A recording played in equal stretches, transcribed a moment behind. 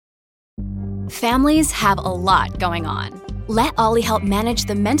Families have a lot going on. Let Ollie help manage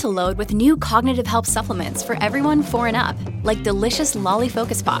the mental load with new cognitive help supplements for everyone 4 and up, like delicious Lolly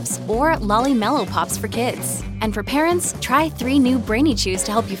Focus Pops or Lolly Mellow Pops for kids. And for parents, try 3 new Brainy Chews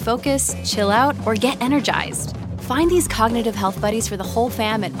to help you focus, chill out, or get energized. Find these cognitive health buddies for the whole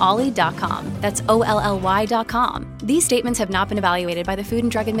fam at ollie.com. That's OLLY.com. These statements have not been evaluated by the Food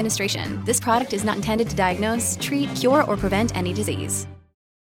and Drug Administration. This product is not intended to diagnose, treat, cure, or prevent any disease.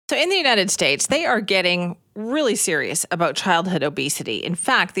 So in the United States, they are getting really serious about childhood obesity. In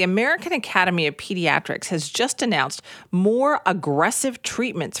fact, the American Academy of Pediatrics has just announced more aggressive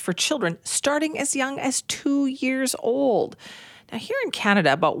treatments for children starting as young as 2 years old. Now, here in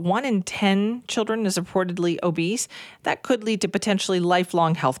Canada, about 1 in 10 children is reportedly obese. That could lead to potentially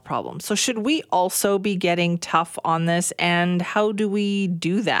lifelong health problems. So should we also be getting tough on this? And how do we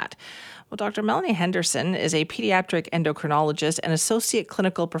do that? Well, Dr. Melanie Henderson is a pediatric endocrinologist and associate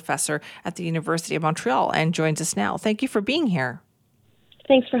clinical professor at the University of Montreal and joins us now. Thank you for being here.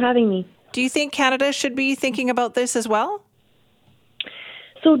 Thanks for having me. Do you think Canada should be thinking about this as well?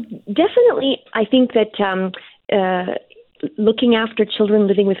 So definitely, I think that looking after children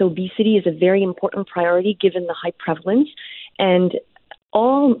living with obesity is a very important priority given the high prevalence, and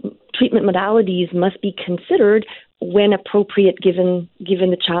all treatment modalities must be considered when appropriate given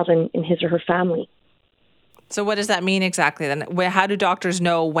the child and his or her family. So what does that mean exactly then? How do doctors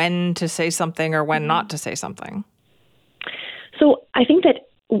know when to say something or when not to say something? So I think that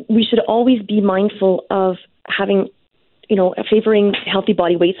we should always be mindful of having, favoring healthy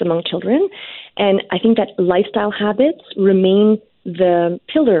body weights among children. And I think that lifestyle habits remain the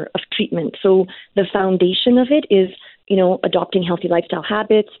pillar of treatment. So the foundation of it is adopting healthy lifestyle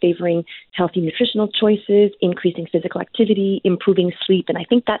habits, favoring healthy nutritional choices, increasing physical activity, improving sleep. And I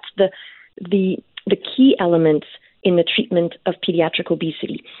think that's the key elements in the treatment of pediatric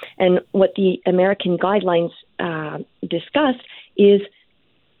obesity. And what the American guidelines discuss is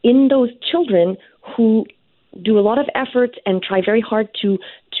in those children who do a lot of effort and try very hard to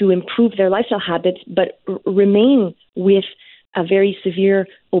improve their lifestyle habits, but remain with a very severe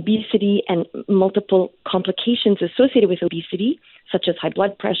obesity and multiple complications associated with obesity, such as high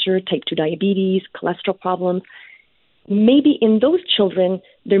blood pressure, type 2 diabetes, cholesterol problems. Maybe in those children,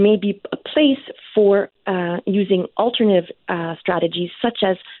 there may be a place for using alternative strategies such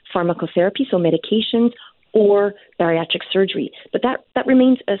as pharmacotherapy, so medications, or bariatric surgery. But that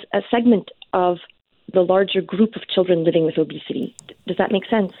remains a segment of the larger group of children living with obesity. Does that make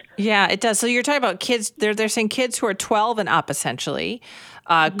sense? Yeah, it does. So you're talking about kids, they're saying kids who are 12 and up, essentially,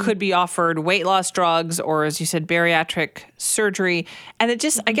 could be offered weight loss drugs or, as you said, bariatric surgery. And it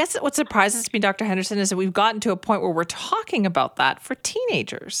just, I guess what surprises me, Dr. Henderson, is that we've gotten to a point where we're talking about that for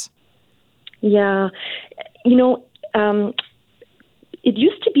teenagers. Yeah. It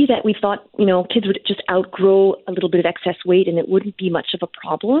used to be that we thought, kids would just outgrow a little bit of excess weight and it wouldn't be much of a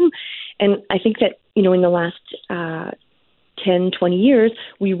problem. And I think that, in the last 10, 20 years,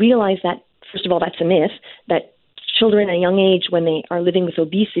 we realized that, first of all, that's a myth, that children at a young age, when they are living with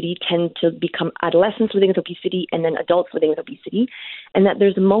obesity, tend to become adolescents living with obesity and then adults living with obesity, and that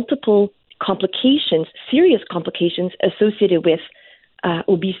there's multiple complications, serious complications associated with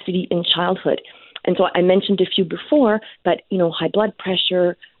obesity in childhood. And so I mentioned a few before, but, high blood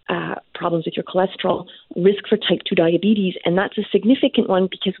pressure, problems with your cholesterol, risk for type 2 diabetes. And that's a significant one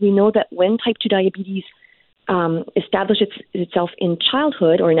because we know that when type 2 diabetes establishes itself in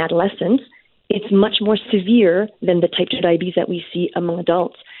childhood or in adolescence, it's much more severe than the type 2 diabetes that we see among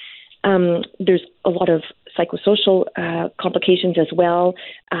adults. There's a lot of psychosocial complications as well,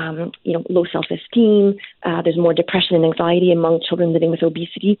 low self-esteem. There's more depression and anxiety among children living with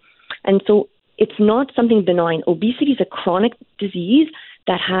obesity. And so it's not something benign. Obesity is a chronic disease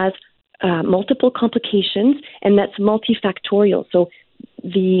that has multiple complications, and that's multifactorial. So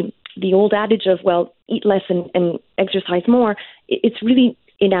the old adage of, eat less and exercise more, it's really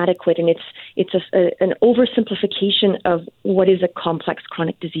inadequate, and it's an oversimplification of what is a complex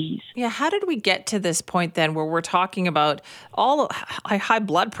chronic disease. Yeah, how did we get to this point then where we're talking about all high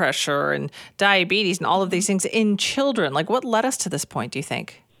blood pressure and diabetes and all of these things in children? Like, what led us to this point, do you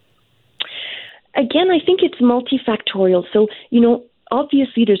think? Again, I think it's multifactorial. So,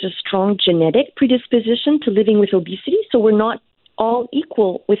 obviously there's a strong genetic predisposition to living with obesity, so we're not all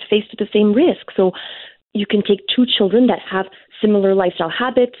equal with faced with the same risk. So you can take 2 children that have similar lifestyle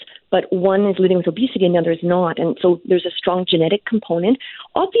habits, but one is living with obesity and the other is not. And so there's a strong genetic component.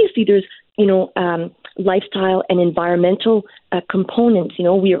 Obviously, there's, lifestyle and environmental components.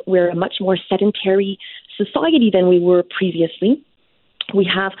 We're a much more sedentary society than we were previously. We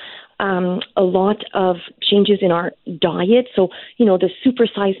have a lot of changes in our diet. So, the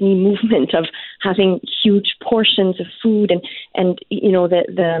supersize me movement of having huge portions of food and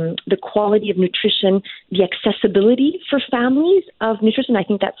the quality of nutrition, the accessibility for families of nutrition. I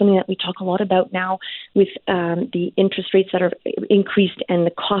think that's something that we talk a lot about now with the interest rates that are increased and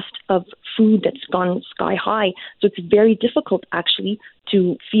the cost of food that's gone sky high. So it's very difficult actually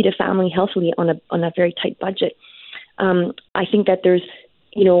to feed a family healthily on a very tight budget. I think that there's,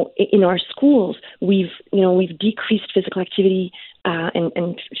 in our schools, we've decreased physical activity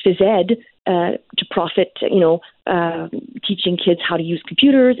and phys ed to profit, teaching kids how to use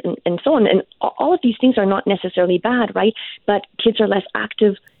computers and so on. And all of these things are not necessarily bad, right? But kids are less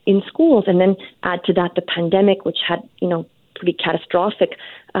active in schools. And then add to that the pandemic, which had, pretty catastrophic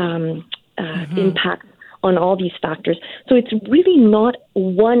impact on all these factors. So it's really not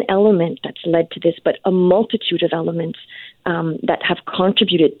one element that's led to this, but a multitude of elements that have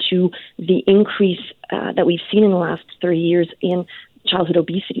contributed to the increase that we've seen in the last 30 years in childhood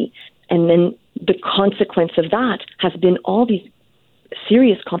obesity. And then the consequence of that has been all these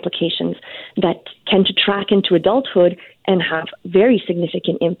serious complications that tend to track into adulthood and have very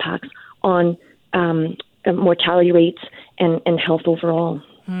significant impacts on mortality rates and health overall.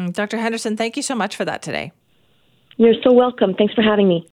 Dr. Henderson, thank you so much for that today. You're so welcome. Thanks for having me.